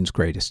is Queen's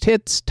Greatest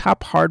Hits.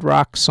 Top hard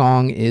rock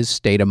song is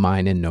State of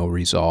Mind and No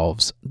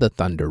Resolve's The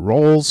Thunder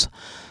Rolls.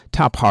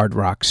 Top hard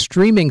rock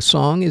streaming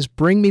song is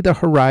Bring Me the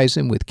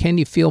Horizon with Can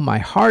You Feel My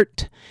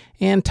Heart?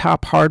 And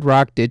top hard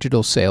rock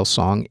digital sales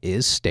song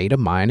is State of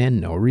Mind and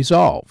No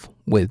Resolve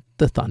with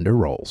The Thunder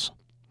Rolls.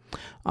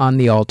 On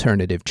the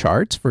alternative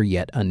charts for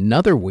yet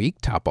another week,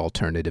 top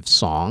alternative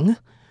song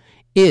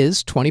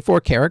is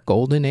 24 Karat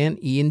Golden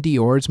and Ian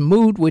Dior's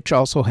Mood, which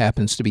also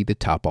happens to be the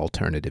top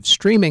alternative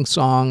streaming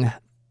song.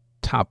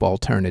 Top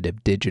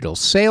alternative digital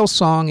sales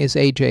song is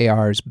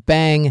AJR's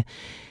Bang.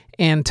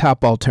 And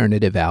top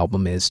alternative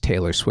album is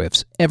Taylor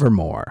Swift's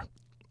Evermore.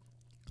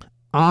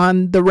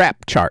 On the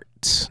rap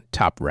charts,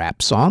 top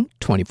rap song,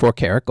 24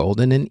 Karat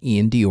Golden and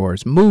Ian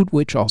Dior's Mood,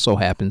 which also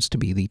happens to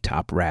be the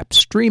top rap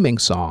streaming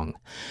song.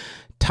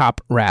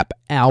 Top rap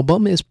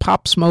album is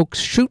Pop Smoke's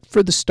Shoot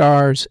for the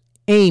Stars,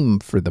 Aim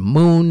for the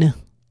Moon.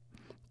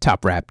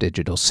 Top rap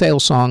digital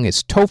sales song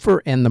is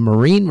Topher and the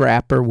Marine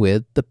Rapper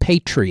with The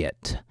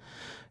Patriot.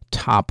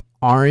 Top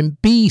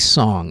R&B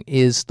song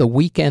is The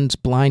Weeknd's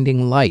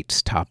Blinding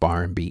Lights. Top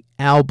R&B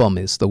album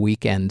is The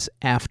Weeknd's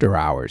After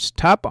Hours.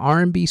 Top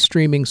R&B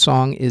streaming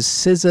song is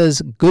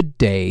SZA's Good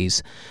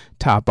Days.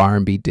 Top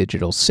R&B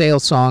digital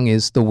sales song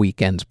is The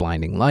Weeknd's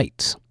Blinding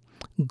Lights.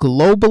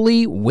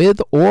 Globally,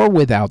 with or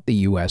without the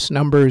U.S.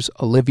 numbers,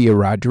 Olivia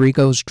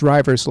Rodrigo's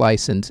Driver's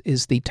License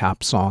is the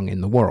top song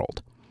in the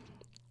world.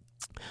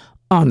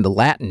 On the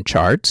Latin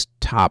charts,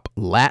 top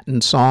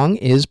Latin song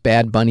is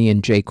Bad Bunny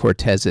and Jay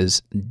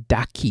Cortez's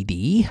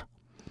Daquiri,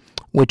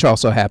 which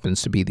also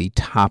happens to be the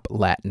top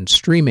Latin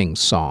streaming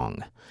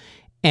song.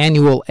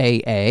 Annual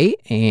AA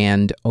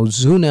and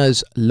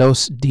Ozuna's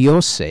Los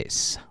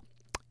Dioses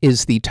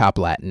is the top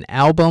Latin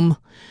album.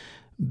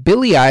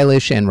 Billie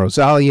Eilish and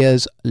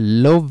Rosalia's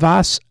Lo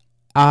Vas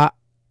a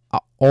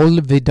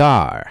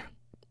Olvidar.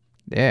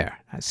 There,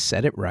 I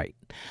said it right.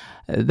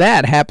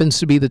 That happens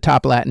to be the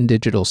top Latin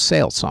digital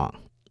sales song.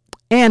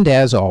 And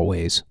as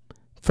always,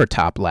 for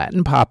top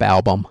Latin pop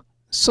album,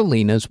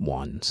 Selena's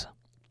Ones.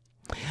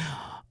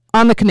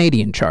 On the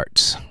Canadian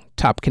charts,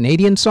 top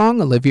Canadian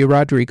song, Olivia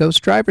Rodrigo's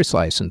Driver's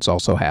License,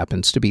 also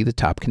happens to be the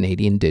top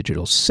Canadian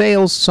digital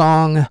sales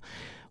song.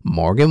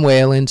 Morgan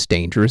Wallen's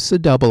Dangerous the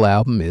Double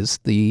album is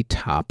the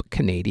top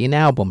Canadian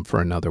album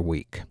for another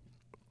week.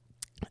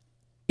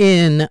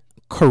 In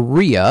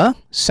Korea,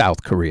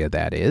 South Korea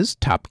that is,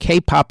 top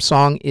K-pop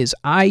song is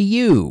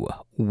IU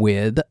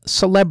with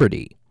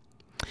Celebrity.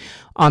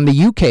 On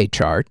the UK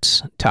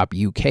charts, top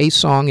UK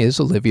song is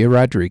Olivia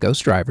Rodrigo's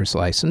Driver's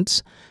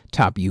License.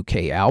 Top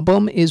UK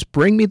album is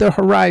Bring Me the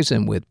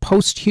Horizon with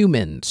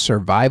Posthuman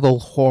Survival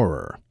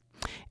Horror.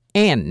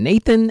 And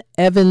Nathan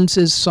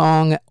Evans'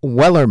 song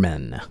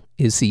Wellerman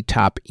is the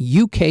top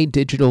UK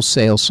digital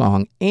sales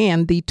song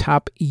and the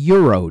top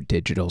Euro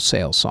digital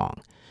sales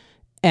song.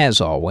 As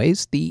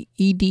always, the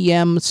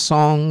EDM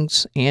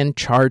songs and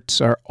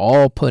charts are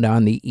all put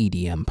on the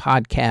EDM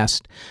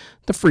podcast,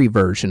 the free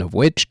version of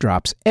which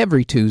drops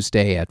every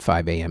Tuesday at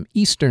 5 a.m.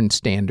 Eastern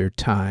Standard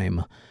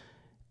Time.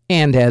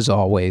 And as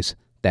always,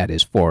 that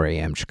is 4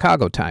 a.m.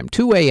 Chicago time,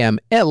 2 a.m.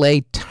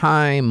 LA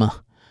time,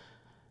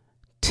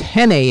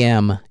 10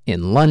 a.m.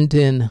 in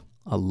London,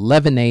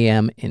 11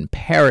 a.m. in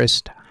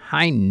Paris,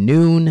 high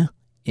noon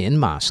in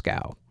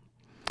Moscow.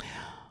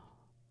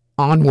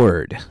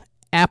 Onward.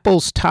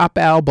 Apple's top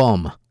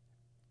album.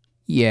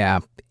 Yeah,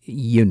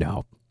 you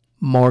know.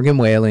 Morgan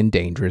Wallen,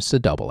 Dangerous the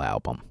Double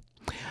album.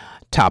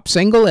 Top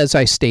single, as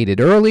I stated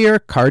earlier,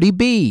 Cardi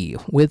B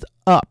with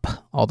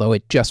Up, although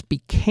it just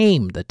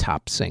became the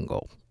top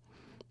single.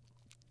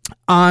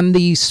 On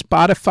the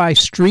Spotify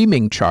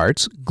streaming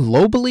charts,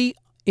 globally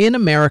in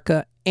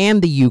America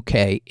and the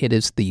UK, it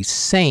is the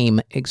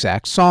same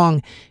exact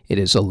song. It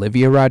is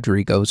Olivia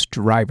Rodrigo's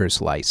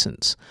Driver's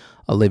License.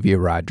 Olivia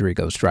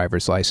Rodrigo's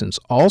Driver's License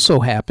also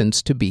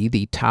happens to be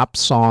the top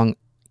song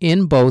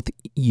in both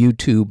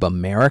YouTube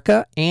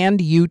America and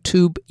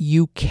YouTube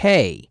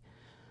UK.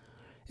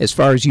 As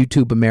far as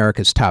YouTube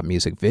America's top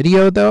music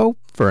video, though,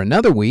 for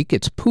another week,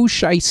 it's Pooh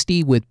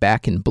Shiesty with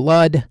Back in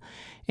Blood.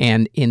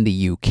 And in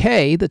the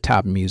UK, the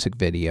top music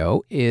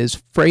video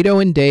is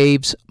Fredo and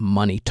Dave's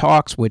Money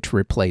Talks, which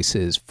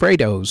replaces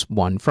Fredo's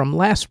one from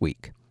last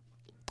week.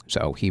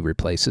 So he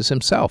replaces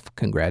himself.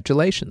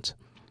 Congratulations.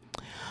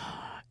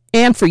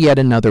 And for yet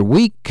another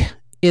week,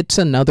 it's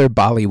another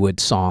Bollywood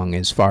song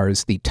as far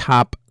as the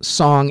top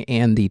song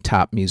and the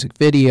top music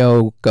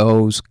video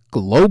goes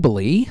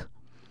globally.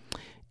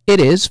 It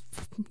is,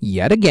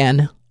 yet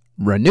again,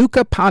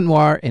 Renuka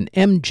Panwar and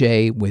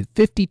MJ with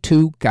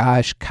 52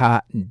 Gaj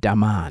Ka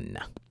Daman.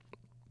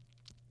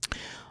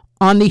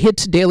 On the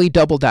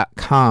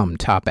HitsDailyDouble.com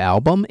top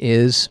album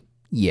is,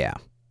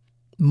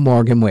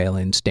 Morgan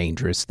Wallen's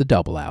Dangerous, the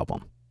double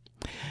album.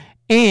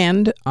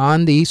 And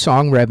on the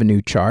song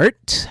revenue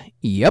chart,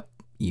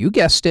 you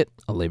guessed it,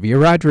 Olivia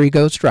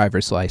Rodrigo's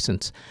Driver's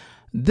License.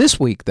 This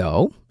week,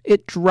 though,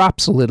 it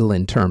drops a little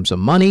in terms of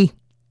money.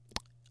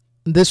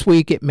 This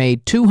week it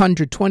made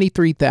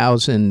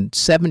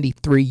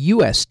 $223,073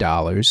 US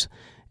dollars,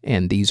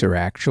 and these are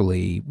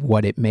actually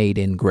what it made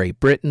in Great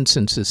Britain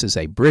since this is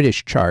a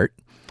British chart.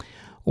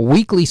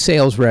 Weekly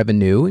sales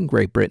revenue in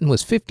Great Britain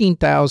was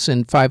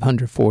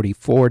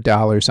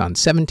 $15,544 on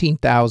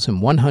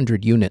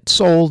 17,100 units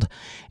sold,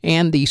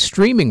 and the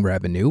streaming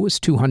revenue was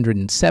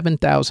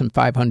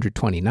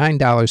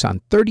 $207,529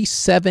 on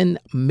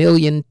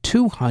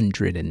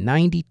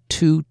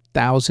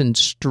 37,292,000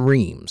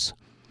 streams.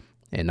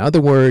 In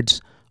other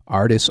words,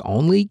 artists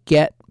only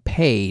get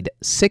paid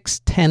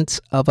 0.6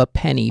 of a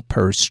penny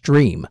per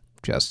stream.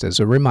 Just as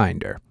a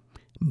reminder,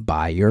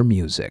 buy your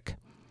music.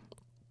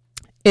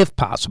 If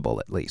possible,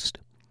 at least.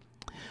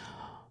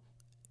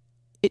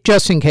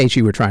 Just in case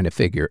you were trying to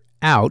figure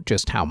out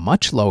just how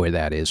much lower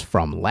that is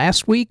from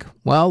last week,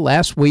 well,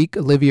 last week,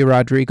 Olivia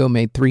Rodrigo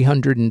made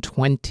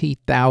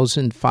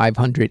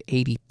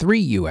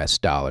 $320,583 US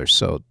dollars,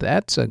 so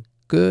that's a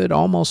good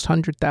almost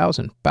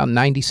 100,000, about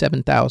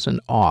 97,000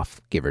 off,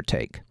 give or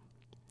take.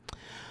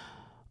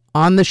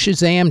 On the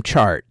Shazam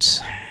charts,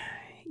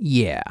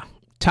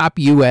 top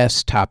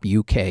US, top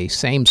UK,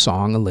 same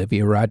song,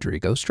 Olivia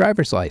Rodrigo's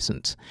Driver's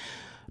License.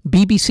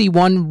 BBC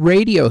One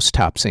Radio's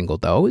top single,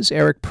 though, is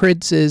Eric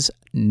Prydz'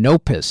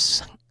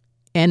 Nopus,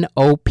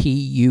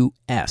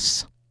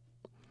 Nopus.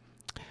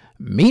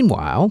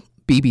 Meanwhile,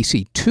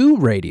 BBC Two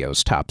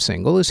Radio's top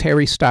single is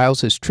Harry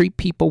Styles' Treat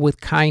People with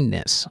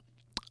Kindness.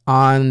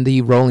 On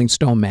the Rolling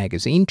Stone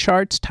magazine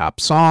charts, top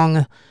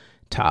song,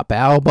 top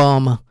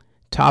album,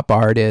 top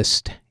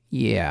artist,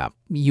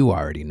 you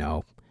already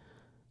know.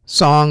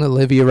 Song,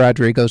 Olivia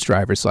Rodrigo's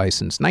Driver's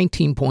License,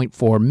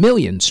 19.4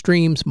 million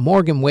streams.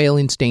 Morgan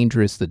Wallen's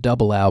Dangerous, the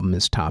double album,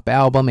 is top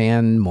album,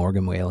 and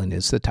Morgan Wallen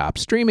is the top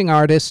streaming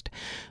artist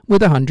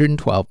with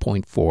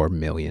 112.4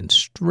 million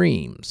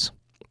streams.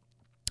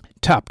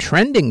 Top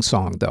trending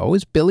song, though,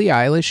 is Billie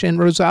Eilish and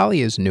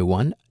Rosalia's new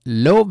one,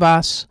 Lo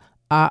Vas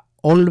a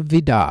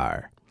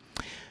Olvidar.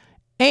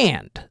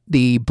 And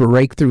the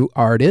breakthrough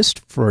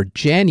artist for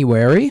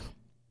January,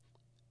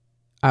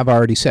 I've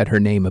already said her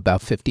name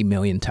about 50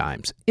 million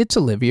times. It's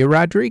Olivia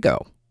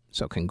Rodrigo.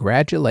 So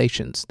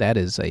congratulations. That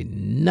is a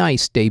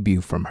nice debut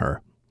from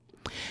her.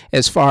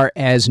 As far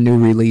as new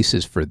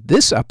releases for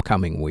this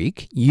upcoming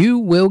week, you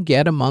will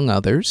get, among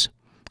others,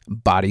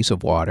 Bodies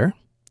of Water,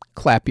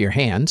 Clap Your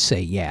Hands,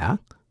 Say Yeah,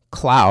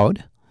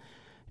 Cloud,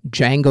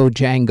 Django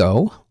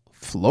Django,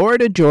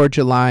 Florida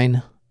Georgia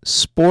Line,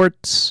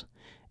 Sports,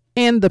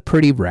 and The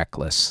Pretty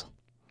Reckless.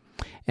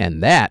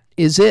 And that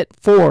is it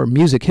for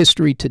Music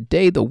History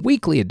Today, the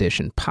weekly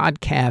edition,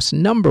 podcast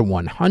number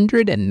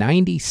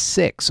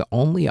 196,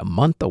 only a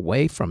month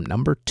away from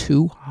number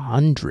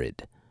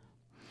 200.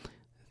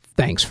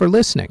 Thanks for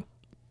listening.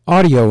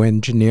 Audio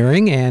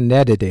engineering and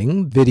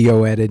editing,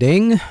 video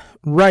editing,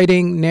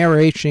 writing,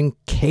 narration,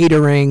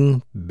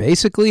 catering,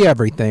 basically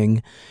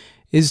everything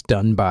is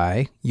done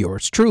by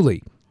yours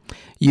truly.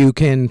 You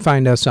can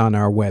find us on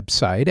our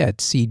website at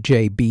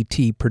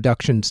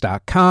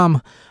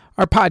cjbtproductions.com.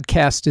 Our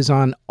podcast is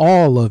on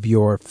all of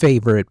your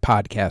favorite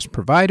podcast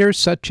providers,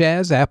 such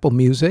as Apple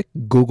Music,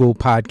 Google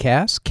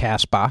Podcasts,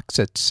 CastBox,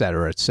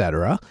 etc.,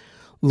 etc.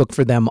 Look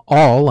for them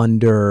all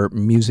under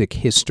Music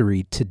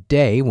History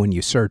Today when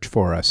you search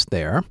for us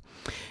there.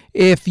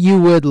 If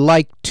you would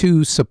like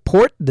to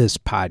support this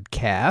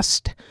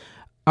podcast,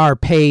 our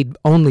paid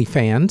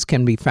OnlyFans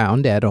can be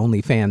found at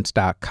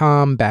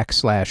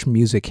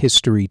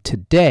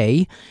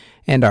onlyfans.com/musichistorytoday,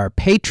 and our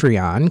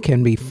Patreon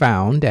can be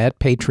found at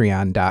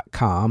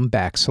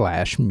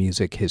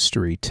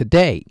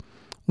patreon.com/musichistorytoday.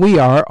 We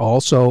are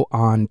also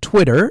on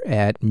Twitter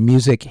at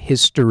Music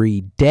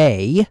History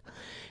Day,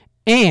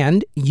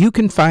 and you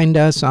can find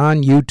us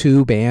on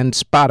YouTube and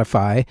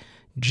Spotify.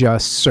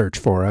 Just search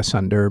for us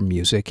under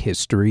Music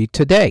History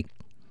Today.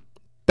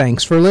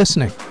 Thanks for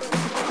listening.